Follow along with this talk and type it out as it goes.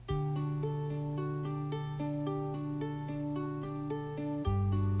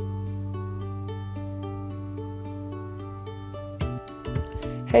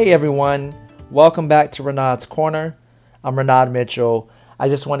Hey everyone, welcome back to Renaud's Corner. I'm Renaud Mitchell. I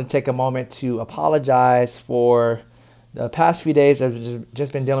just want to take a moment to apologize for the past few days. I've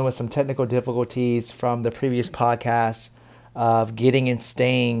just been dealing with some technical difficulties from the previous podcast of getting and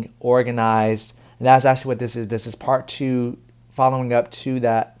staying organized. And that's actually what this is. This is part two, following up to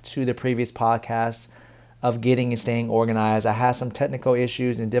the previous podcast of getting and staying organized. I had some technical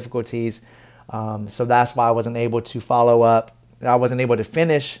issues and difficulties, so that's why I wasn't able to follow up. I wasn't able to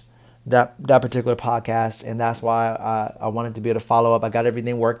finish that particular podcast, and that's why I wanted to be able to follow up. I got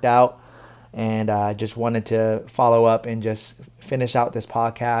everything worked out, and I just wanted to follow up and just finish out this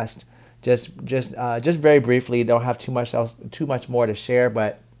podcast. Just very briefly. Don't have too much more to share,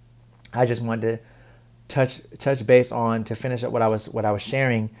 but I just wanted to touch base on to finish up what I was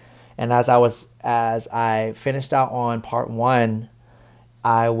sharing. And as I finished out on part one,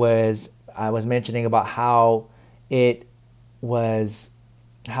 I was mentioning about how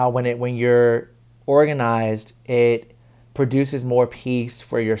when you're organized, it produces more peace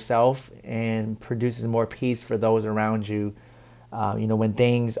for yourself and produces more peace for those around you. When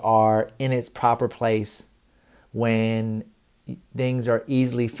things are in its proper place, when things are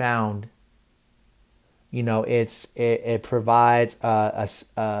easily found, it provides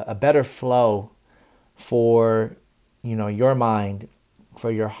a better flow for your mind, for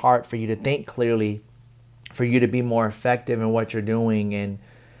your heart, for you to think clearly, for you to be more effective in what you're doing. And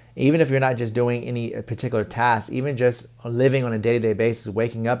even if you're not just doing any particular task, even just living on a day-to-day basis,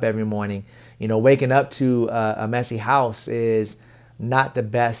 waking up every morning, waking up to a messy house is not the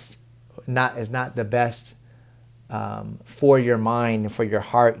best, for your mind and for your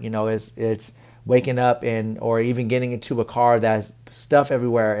heart. It's waking up or even getting into a car that's stuff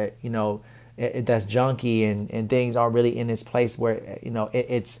everywhere, that's junky and things aren't really in its place where,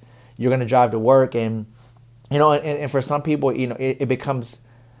 you're going to drive to work and for some people, it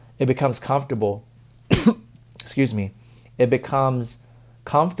becomes comfortable. Excuse me. It becomes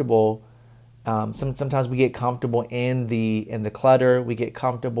comfortable. Sometimes we get comfortable in the clutter. We get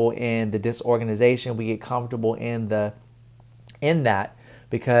comfortable in the disorganization. We get comfortable in that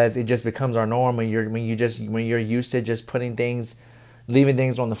because it just becomes our norm. When you're used to just leaving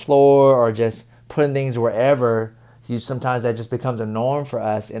things on the floor or just putting things wherever. Sometimes that just becomes a norm for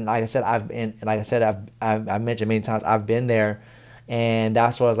us, and like I said, I've mentioned many times, I've been there, and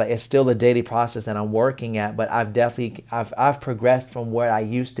that's why I was like, it's still a daily process that I'm working at, but I've progressed from where I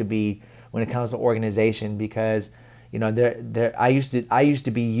used to be when it comes to organization, because I used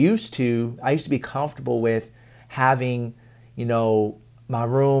to be comfortable with having my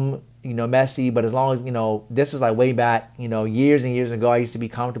room messy, but as long as this was like way back years and years ago, I used to be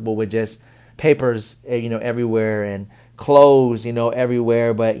comfortable with just papers, everywhere, and clothes,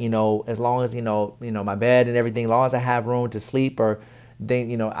 everywhere. But as long as my bed and everything, as long as I have room to sleep, or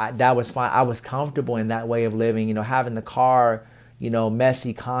then that was fine. I was comfortable in that way of living. Having the car,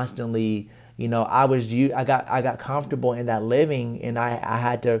 messy constantly. I got comfortable in that living, and I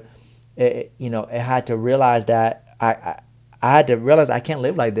had to, realize that I had to realize I can't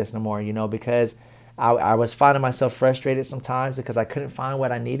live like this no more. Because I was finding myself frustrated sometimes because I couldn't find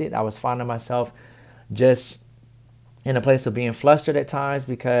what I needed. I was finding myself just in a place of being flustered at times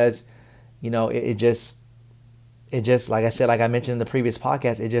because, it just like I said, like I mentioned in the previous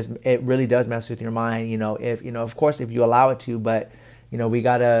podcast, it really does mess with your mind. Of course, if you allow it to, but we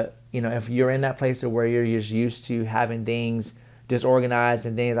gotta, if you're in that place where you're just used to having things disorganized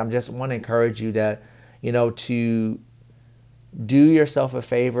and things, I just want to encourage you to, to do yourself a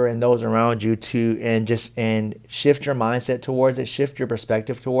favor and those around you and shift your mindset towards it, shift your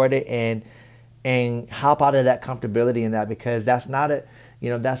perspective toward it, and hop out of that comfortability in that, because that's not a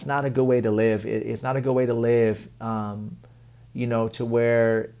good way to live. It's not a good way to live, to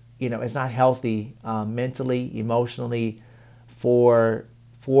where, it's not healthy, mentally, emotionally, for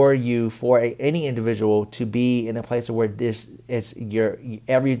any individual to be in a place where it's your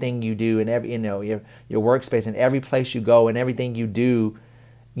everything you do, and every your workspace, and every place you go and everything you do,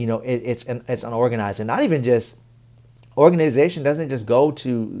 it's unorganized. And not even just organization doesn't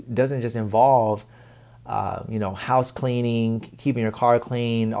just involve house cleaning, keeping your car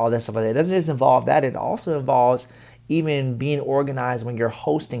clean, all that stuff like that. It doesn't just involve that. It also involves even being organized when you're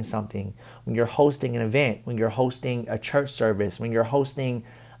hosting something, when you're hosting an event, when you're hosting a church service, when you're hosting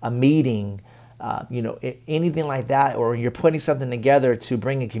a meeting, anything like that, or you're putting something together to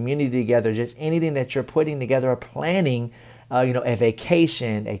bring a community together, just anything that you're putting together or planning, a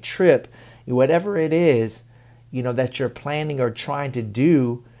vacation, a trip, whatever it is, that you're planning or trying to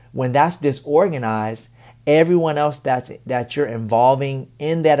do, when that's disorganized, everyone else that you're involving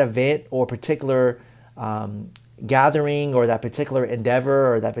in that event or particular gathering or that particular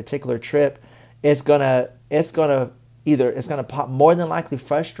endeavor or that particular trip, it's gonna pop more than likely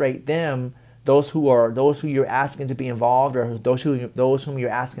frustrate them, those who you're asking to be involved, or those whom you're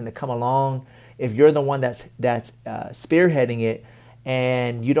asking to come along. If you're the one that's spearheading it,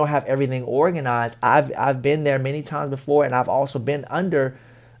 and you don't have everything organized, I've been there many times before, and I've also been under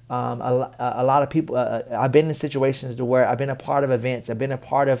a lot of people. I've been in situations to where I've been a part of events, I've been a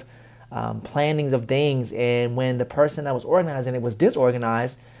part of plannings of things, and when the person that was organizing it was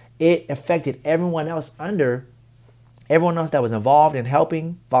disorganized, it affected everyone else that was involved in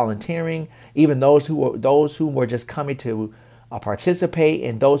helping, volunteering, even those who were just coming to participate,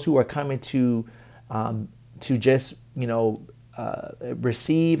 and those who were coming to just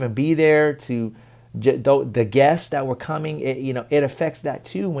receive and be there to the guests that were coming. It affects that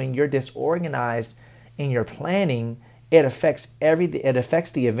too when you're disorganized in your planning. It affects everything. It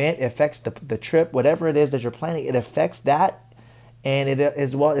affects the event. It affects the trip, whatever it is that you're planning. It affects that, and it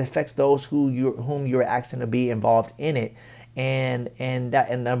affects those whom you're asking to be involved in it, and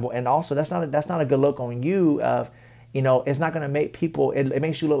also that's not a good look on you. It's not going to make people. It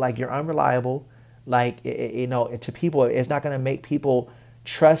makes you look like you're unreliable. Like to people, it's not going to make people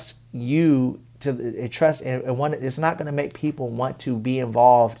trust you and want. It's not going to make people want to be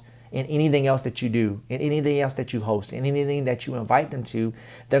involved in anything else that you do, in anything else that you host, in anything that you invite them to.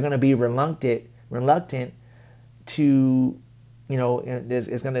 They're going to be reluctant to,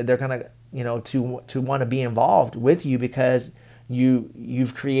 they're gonna, to want to be involved with you, because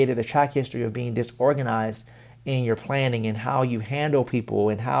you've created a track history of being disorganized in your planning, and how you handle people,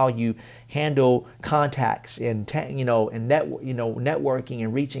 and how you handle contacts, and networking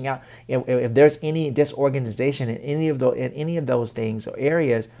and reaching out. If there's any disorganization in any of those things or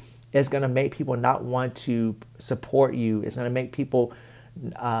areas, it's going to make people not want to support you. It's going to make people,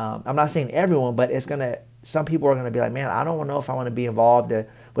 I'm not saying everyone, but some people are going to be like, man, I don't know if I want to be involved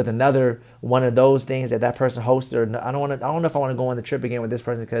with another one of those things that person hosted, or I don't know if I want to go on the trip again with this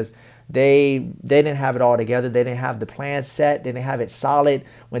person, because they didn't have it all together. They didn't have the plan set. They didn't have it solid.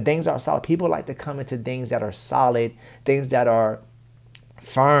 When things are solid, people like to come into things that are solid, things that are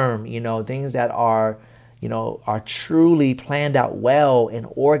firm, things that are truly planned out well and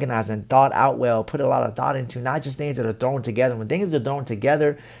organized and thought out well, put a lot of thought into, not just things that are thrown together. When things are thrown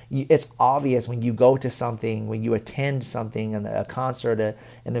together, it's obvious when you go to something, when you attend something, a concert, an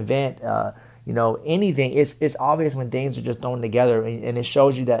event, anything. It's obvious when things are just thrown together, and it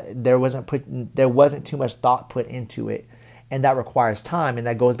shows you that there wasn't too much thought put into it, and that requires time, and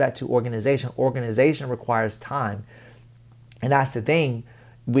that goes back to organization. Organization requires time, and that's the thing.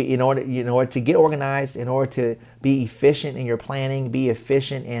 In order to get organized, in order to be efficient in your planning, be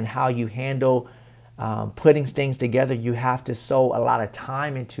efficient in how you handle putting things together, you have to sow a lot of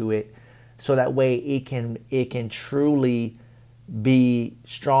time into it, so that way it can truly be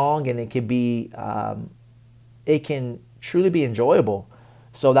strong, and it can truly be enjoyable.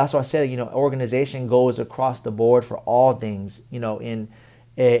 So that's why I said, organization goes across the board for all things. I'm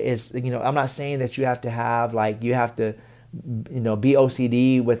not saying that you have to have be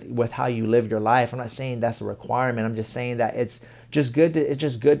OCD with how you live your life. I'm not saying that's a requirement. I'm just saying that it's good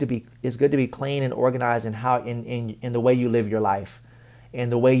to be clean and organized in how in the way you live your life, and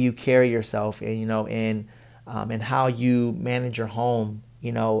the way you carry yourself, and and how you manage your home.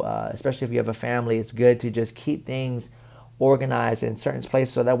 Especially if you have a family, it's good to just keep things organized in certain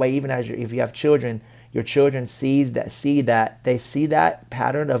places, so that way, even if you have children, your children see that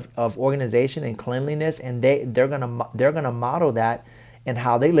pattern of organization and cleanliness, and they're gonna model that in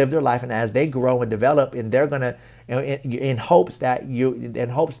how they live their life, and as they grow and develop, and they're gonna in hopes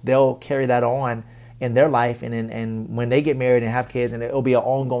they'll carry that on in their life, and when they get married and have kids, and it'll be an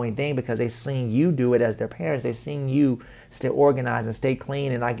ongoing thing, because they've seen you do it as their parents. They've seen you stay organized and stay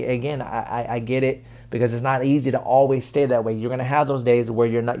clean. And I get it, because it's not easy to always stay that way. You're gonna have those days where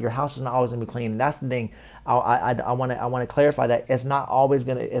your house is not always gonna be clean, and that's the thing. I want to clarify that it's not always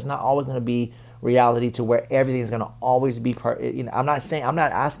gonna be reality to where everything's gonna always be perfect. I'm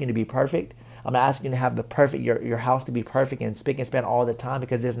not asking you to be perfect. I'm not asking you to have your house to be perfect and spick and span all the time,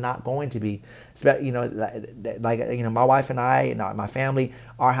 because it's not going to be. My wife and I and my family,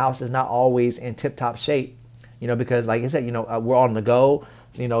 our house is not always in tip-top shape, because like I said, we're on the go.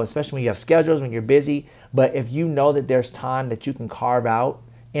 So, especially when you have schedules, when you're busy. But if you know that there's time that you can carve out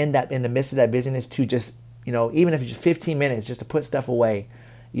in the midst of that busyness to just, even if it's just 15 minutes just to put stuff away,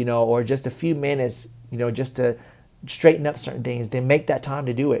 or just a few minutes, just to straighten up certain things, then make that time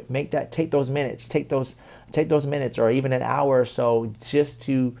to do it. Take those minutes, or even an hour or so, just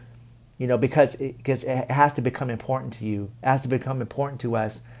to, because it has to become important to you. It has to become important to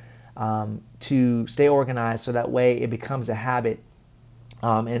us, to stay organized, so that way it becomes a habit,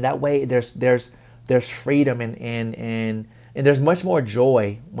 and that way there's freedom, and there's much more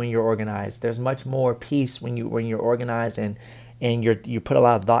joy when you're organized. There's much more peace when you're organized, and you put a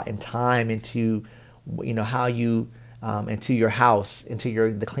lot of thought and time into how you into your house,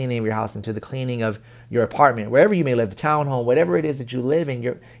 into the cleaning of your house, into the cleaning of your apartment, wherever you may live, the townhome, whatever it is that you live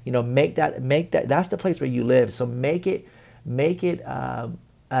in. Make that that's the place where you live. So make it a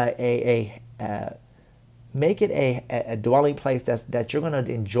make it a dwelling place that you're going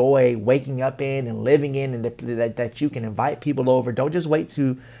to enjoy waking up in and living in, and that you can invite people over. Don't just wait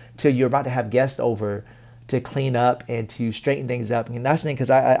till you're about to have guests over to clean up and to straighten things up. And that's the thing, because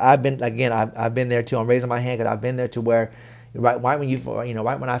I've been, again, I've been there too. I'm raising my hand because I've been there to where right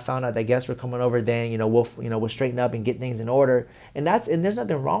when I found out that guests were coming over, then we'll straighten up and get things in order. And there's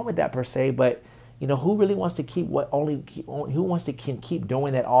nothing wrong with that per se, but who really wants to who wants to keep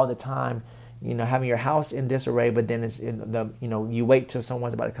doing that all the time? Having your house in disarray, but then it's in you wait till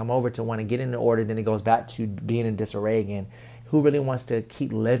someone's about to come over to want to get in order, then it goes back to being in disarray again. Who really wants to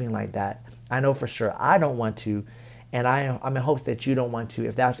keep living like that? I know for sure I don't want to, and I'm in hopes that you don't want to.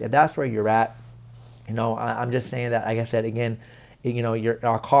 If that's where you're at, I'm just saying that. Like I said again,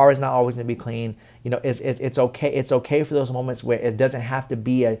 our car is not always going to be clean. It's okay. It's okay for those moments where it doesn't have to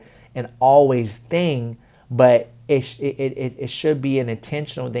be an always thing, but it should be an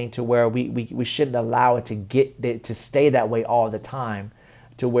intentional thing, to where we shouldn't allow it to stay that way all the time,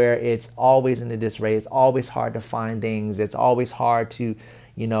 to where it's always in the disarray. It's always hard to find things. It's always hard to,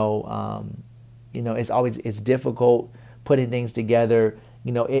 it's difficult putting things together.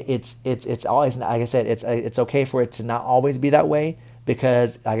 It's always, like I said, it's okay for it to not always be that way,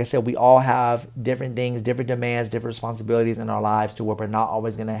 because like I said, we all have different things, different demands, different responsibilities in our lives, to where we're not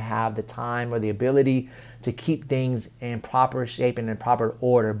always going to have the time or the ability to keep things in proper shape and in proper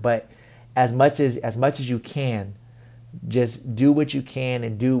order. But as much as you can, just do what you can,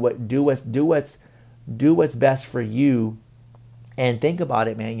 and do what's best for you. And think about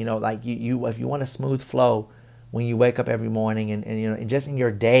it, man. Like you if you want a smooth flow when you wake up every morning, and just in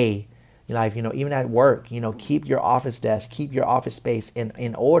your day life, even at work, keep your office desk, keep your office space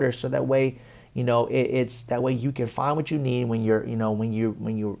in order, so that way it's that way you can find what you need when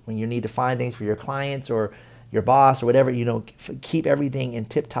you need to find things for your clients or your boss or whatever. Keep everything in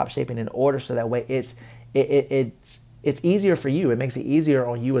tip top shape and in order, so that way it's easier for you. It makes it easier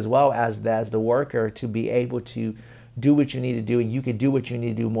on you as well as the worker, to be able to do what you need to do, and you can do what you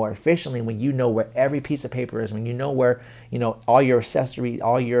need to do more efficiently when you know where every piece of paper is, when you know where all your accessories,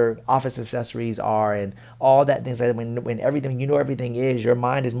 all your office accessories are, and all that things like that. When everything, everything is, your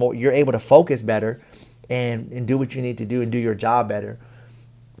mind is more, you're able to focus better and do what you need to do and do your job better.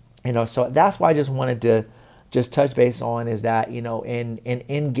 So that's why I just wanted to just touch base on, is that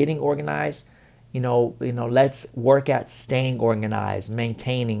in getting organized, let's work at staying organized,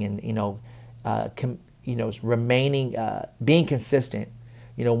 maintaining, and remaining, being consistent.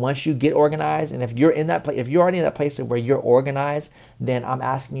 Once you get organized, and if you're in that place, if you're already in that place where you're organized, then I'm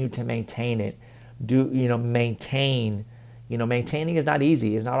asking you to maintain it. Maintain. Maintaining is not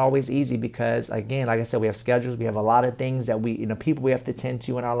easy. It's not always easy, because again, like I said, we have schedules, we have a lot of things that people we have to tend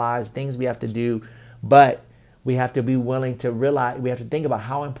to in our lives, things we have to do, but we have to be willing to realize, we have to think about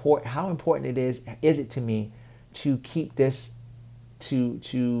how important it is it to me to keep this,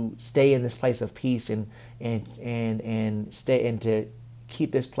 to stay in this place of peace, and stay, and to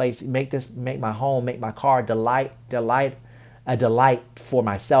keep this place, make my home, make my car a delight for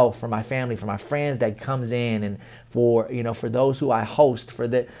myself, for my family, for my friends that comes in, and for those who I host for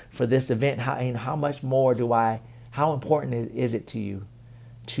this event. How much more how important is it to you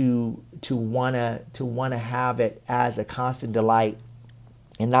to wanna have it as a constant delight,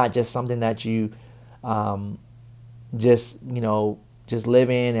 and not just something that you just live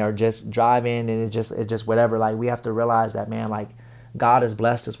in or just drive in, and it's just whatever. Like, we have to realize that, man, like, God has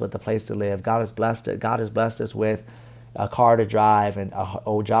blessed us with a place to live. God has blessed us with a car to drive, and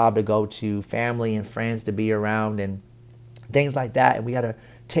a job to go to, family and friends to be around, and things like that. And we got to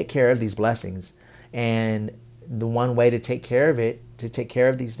take care of these blessings. And the one way to take care of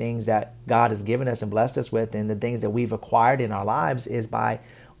these things that God has given us and blessed us with, and the things that we've acquired in our lives, is by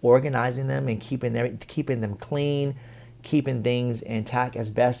organizing them and keeping them clean, keeping things intact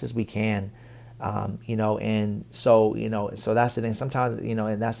as best as we can. And so that's the thing. Sometimes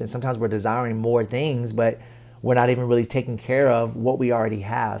we're desiring more things, but we're not even really taking care of what we already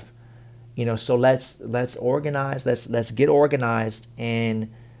have. So let's organize. Let's get organized in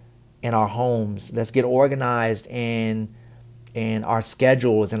our homes. Let's get organized in our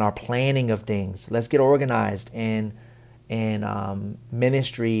schedules and our planning of things. Let's get organized in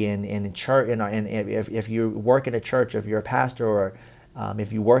ministry and in church, and if you work in a church, if you're a pastor, or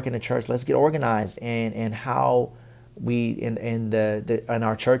if you work in a church, let's get organized, and how we in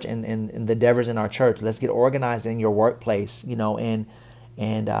our church, and the endeavors in our church. Let's get organized in your workplace, and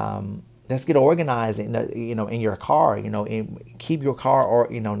let's get organized in your car, and keep your car, or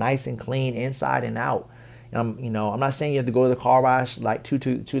nice and clean inside and out. And I'm not saying you have to go to the car wash like two,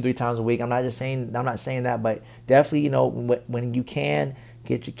 3 times a week. I'm not saying that, but definitely, when you can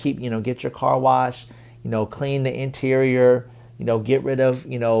get your car washed, clean the interior, get rid of,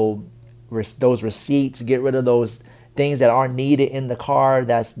 those receipts, get rid of those things that aren't needed in the car.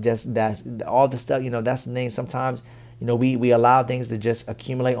 That's all the stuff, that's the thing. Sometimes, we allow things to just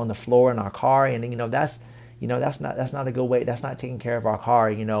accumulate on the floor in our car, and that's not a good way. That's not taking care of our car,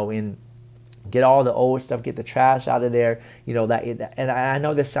 and get all the old stuff, get the trash out of there, and I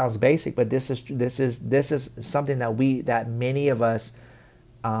know this sounds basic, but this is something that many of us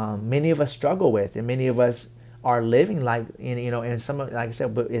struggle with, and many of us are living like, and some, like I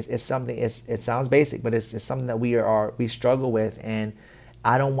said, but it's something, it sounds basic, but it's something that we struggle with. And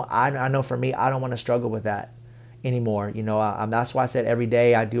I know for me, I don't want to struggle with that anymore. That's why I said every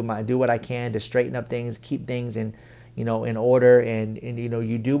day I do what I can to straighten up things, keep things in order, and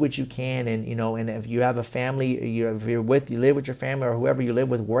you do what you can, and if you have a family, if you live with your family, or whoever you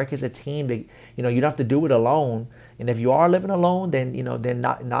live with, work as a team. To, you don't have to do it alone. And if you are living alone, then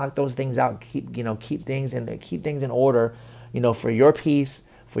knock those things out. Keep things in order, for your peace,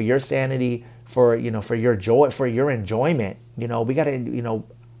 for your sanity, for your joy, for your enjoyment. We got to,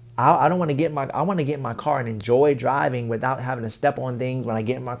 I want to get in my car and enjoy driving without having to step on things when I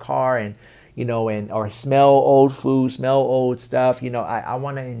get in my car, and or smell old food, smell old stuff. I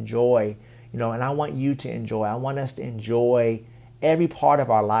want to enjoy, and I want you to enjoy. I want us to enjoy every part of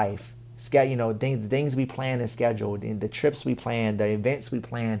our life. Things we plan and schedule, the trips we plan, the events we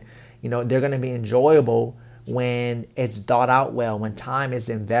plan, they're going to be enjoyable when it's thought out well, when time is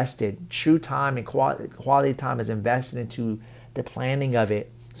invested, true time and quality time is invested into the planning of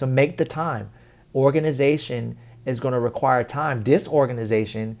it. So make the time. Organization is going to require time.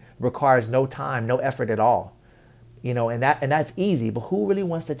 Disorganization requires no time, no effort at all. And that's easy. But who really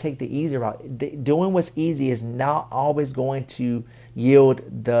wants to take the easy route? Doing what's easy is not always going to yield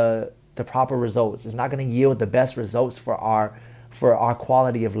the proper results. It's not going to yield the best results for our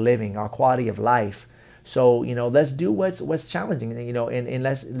quality of living, our quality of life. So let's do what's challenging. And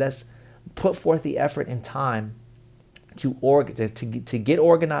let's put forth the effort and time to get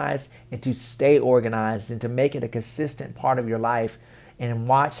organized, and to stay organized, and to make it a consistent part of your life, and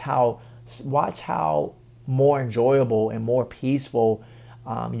watch how more enjoyable and more peaceful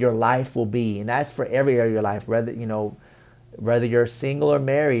your life will be. And that's for every area of your life, whether you're single or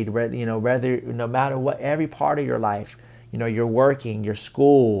married, whether no matter what, every part of your life, you're working, your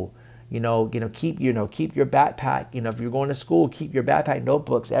school, keep your backpack, if you're going to school, keep your backpack,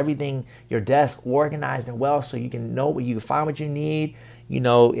 notebooks, everything, your desk organized and well, so you can find what you need,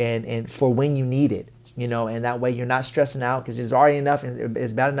 and for when you need it, and that way you're not stressing out, because there's already enough, and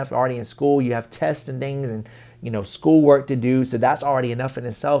it's bad enough already in school. You have tests and things, and school work to do, so that's already enough in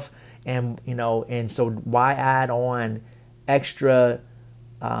itself. And and so why add on extra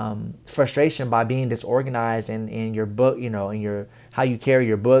frustration by being disorganized in your book, in your how you carry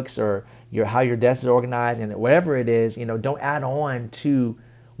your books, or how your desk is organized, and whatever it is, don't add on to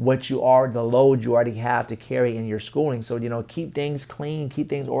the load you already have to carry in your schooling. So keep things clean, keep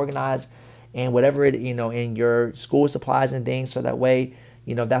things organized, and whatever it in your school supplies and things, so that way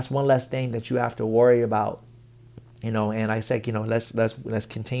that's one less thing that you have to worry about. And I said, let's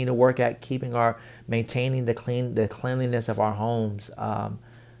continue to work at maintaining the cleanliness of our homes, and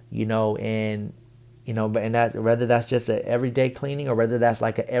that, whether that's just an everyday cleaning, or whether that's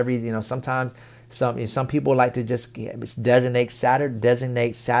like sometimes some people like to just designate Saturdays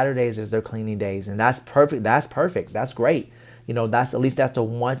as their cleaning days, and that's perfect. That's great. That's a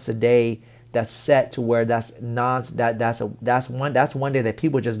once a day that's set to where that's one day that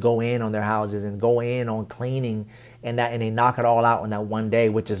people just go in on their houses and go in on cleaning, and they knock it all out on that one day,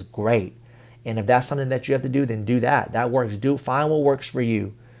 which is great. And if that's something that you have to do, then do that. That works. Find what works for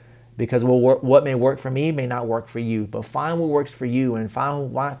you. Because what may work for me may not work for you, but find what works for you, and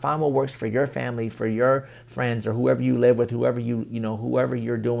find what works for your family, for your friends, or whoever you live with, whoever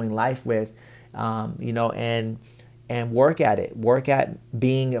you're doing life with, and work at it. Work at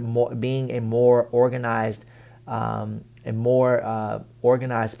being a more organized,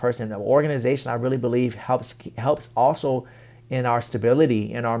 organized person. Organization, I really believe, helps also in our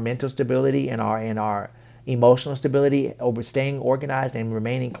stability, in our mental stability, in our emotional stability over staying organized and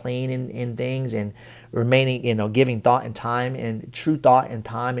remaining clean in things, and remaining, giving thought and time and true thought and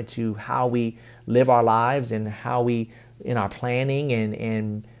time into how we live our lives, and how we, in our planning, and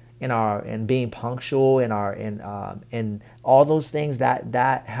in our, and being punctual in our, and all those things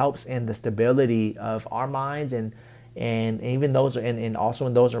that helps in the stability of our minds, and even those, and also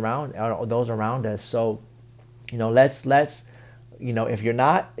in those around us. So, let's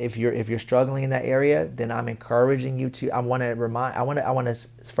if you're struggling in that area, then I'm encouraging you to, I want to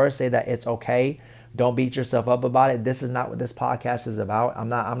first say that it's okay. Don't beat yourself up about it. This is not what this podcast is about. I'm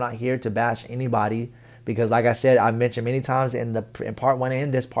not here to bash anybody, because like I said, I've mentioned many times in part one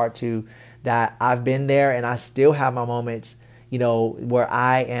and this part two, that I've been there, and I still have my moments, where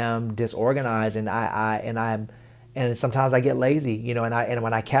I am disorganized, and sometimes I get lazy, and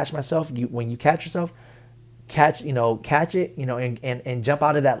when I catch myself, when you catch yourself, catch it, and jump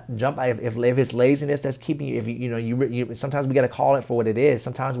out of that, if it's laziness that's keeping you, if you sometimes we got to call it for what it is.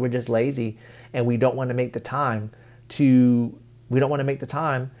 Sometimes we're just lazy, and we don't want to make the time to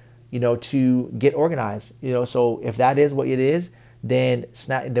get organized, so if that is what it is, then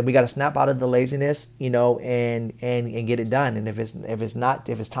we got to snap out of the laziness, and get it done. And if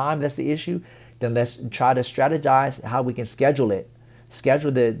it's time that's the issue, then let's try to strategize how we can schedule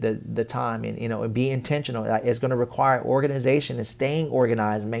the time, and be intentional. It's going to require organization and staying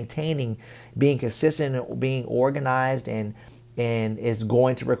organized, maintaining, being consistent, being organized, and it's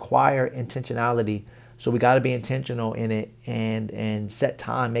going to require intentionality. So we got to be intentional in it, and set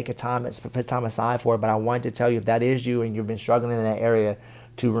time, make a time, put time aside for it. But I wanted to tell you, if that is you and you've been struggling in that area,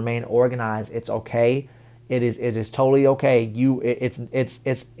 to remain organized. It's okay. It is totally okay.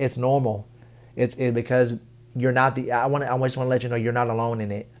 It's normal. It's because you're not I just want to let you know you're not alone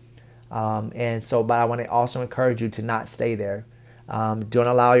in it. But I want to also encourage you to not stay there. Don't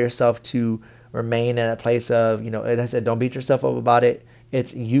allow yourself to remain in a place of, as I said, don't beat yourself up about it.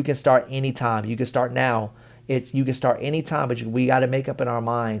 You can start anytime. You can start now. You can start anytime, but we got to make up in our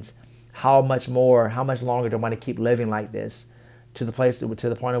minds how much longer do I want to keep living like this, to the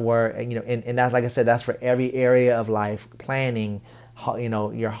point of where, and that's, like I said, that's for every area of life, planning,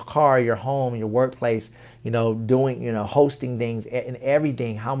 your car, your home, your workplace, doing, hosting things and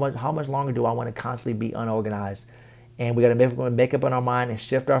everything. How much longer do I want to constantly be unorganized? And we got to make up in our mind and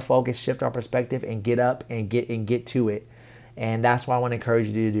shift our focus, shift our perspective, and get up and get to it. And that's what I want to encourage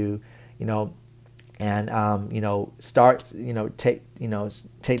you to do, and start,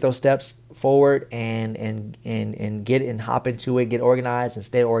 take those steps forward, and get and hop into it, get organized and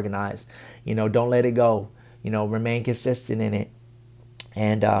stay organized. Don't let it go. Remain consistent in it.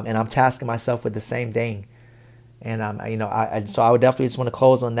 And I'm tasking myself with the same thing. And so I would definitely just want to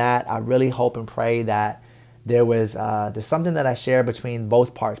close on that. I really hope and pray that there's something that I share between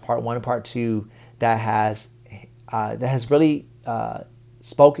both parts, part one and part two, that has really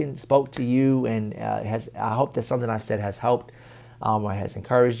spoke to you, and I hope that something I've said has helped, or has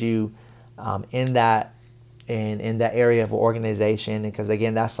encouraged you in that area of organization. Because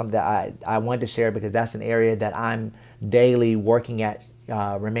again, that's something that I wanted to share, because that's an area that I'm daily working at,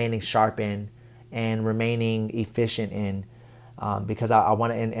 remaining sharp in, and remaining efficient in, because I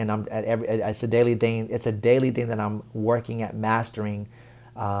want to, and I'm at it's a daily thing. It's a daily thing that I'm working at mastering,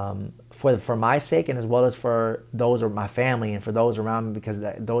 for my sake, and as well as for those of my family and for those around me,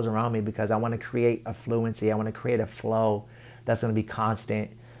 because I want to create a fluency. I want to create a flow that's going to be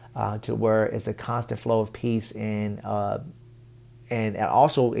constant, to where it's a constant flow of peace, and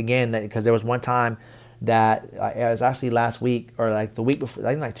also, again, because there was one time that it was actually last week, or like the week before, I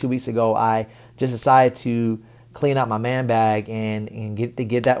think like 2 weeks ago, I just decided to clean out my man bag and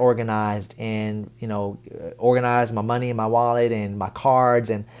get that organized, and organize my money in my wallet and my cards.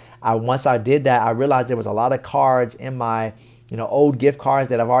 And once I did that, I realized there was a lot of cards in my old gift cards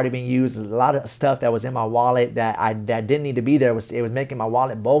that have already been used. A lot of stuff that was in my wallet that didn't need to be there. It was making my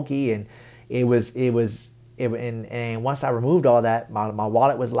wallet bulky, and and once I removed all that, my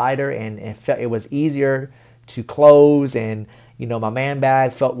wallet was lighter, and it was easier to close. And my man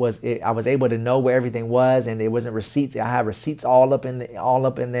bag I was able to know where everything was, and it wasn't receipts. I had receipts all up in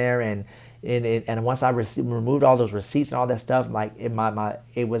there, and once I removed all those receipts and all that stuff, like it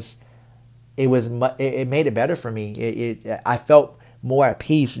made it better for me. I felt more at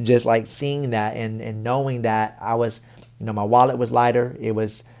peace, just like seeing that, and knowing that I was, my wallet was lighter. It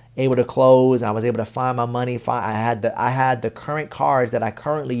was able to close, and I was able to find my money. I had the current cards that I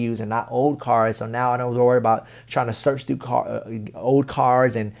currently use, and not old cards. So now I don't worry about trying to search through old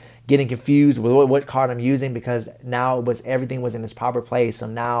cards and getting confused with what card I'm using, because now everything was in its proper place. So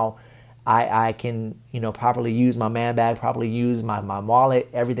now I can, properly use my man bag, properly use my wallet.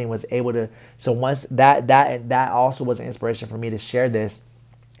 Everything was able to. So once that also was an inspiration for me to share this.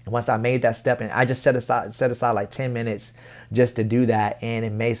 Once I made that step, and I just set aside like 10 minutes just to do that, and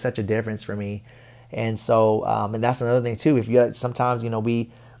it made such a difference for me. And so, and that's another thing too. If you sometimes,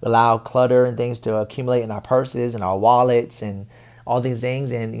 we allow clutter and things to accumulate in our purses and our wallets and all these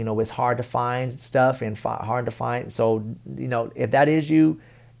things, and it's hard to find stuff and hard to find. So, if that is you,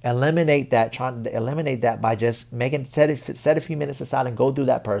 eliminate that. Try to eliminate that by just set a few minutes aside and go through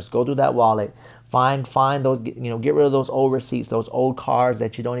that purse, go through that wallet, find those, get rid of those old receipts, those old cards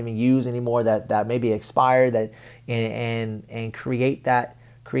that you don't even use anymore, that may be expired, that and create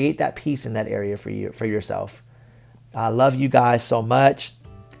that peace in that area for yourself. I love you guys so much,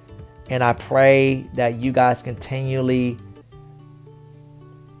 and I pray that you guys continually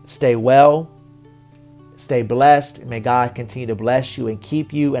stay well, stay blessed. May God continue to bless you and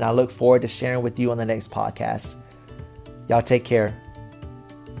keep you. And I look forward to sharing with you on the next podcast. Y'all take care.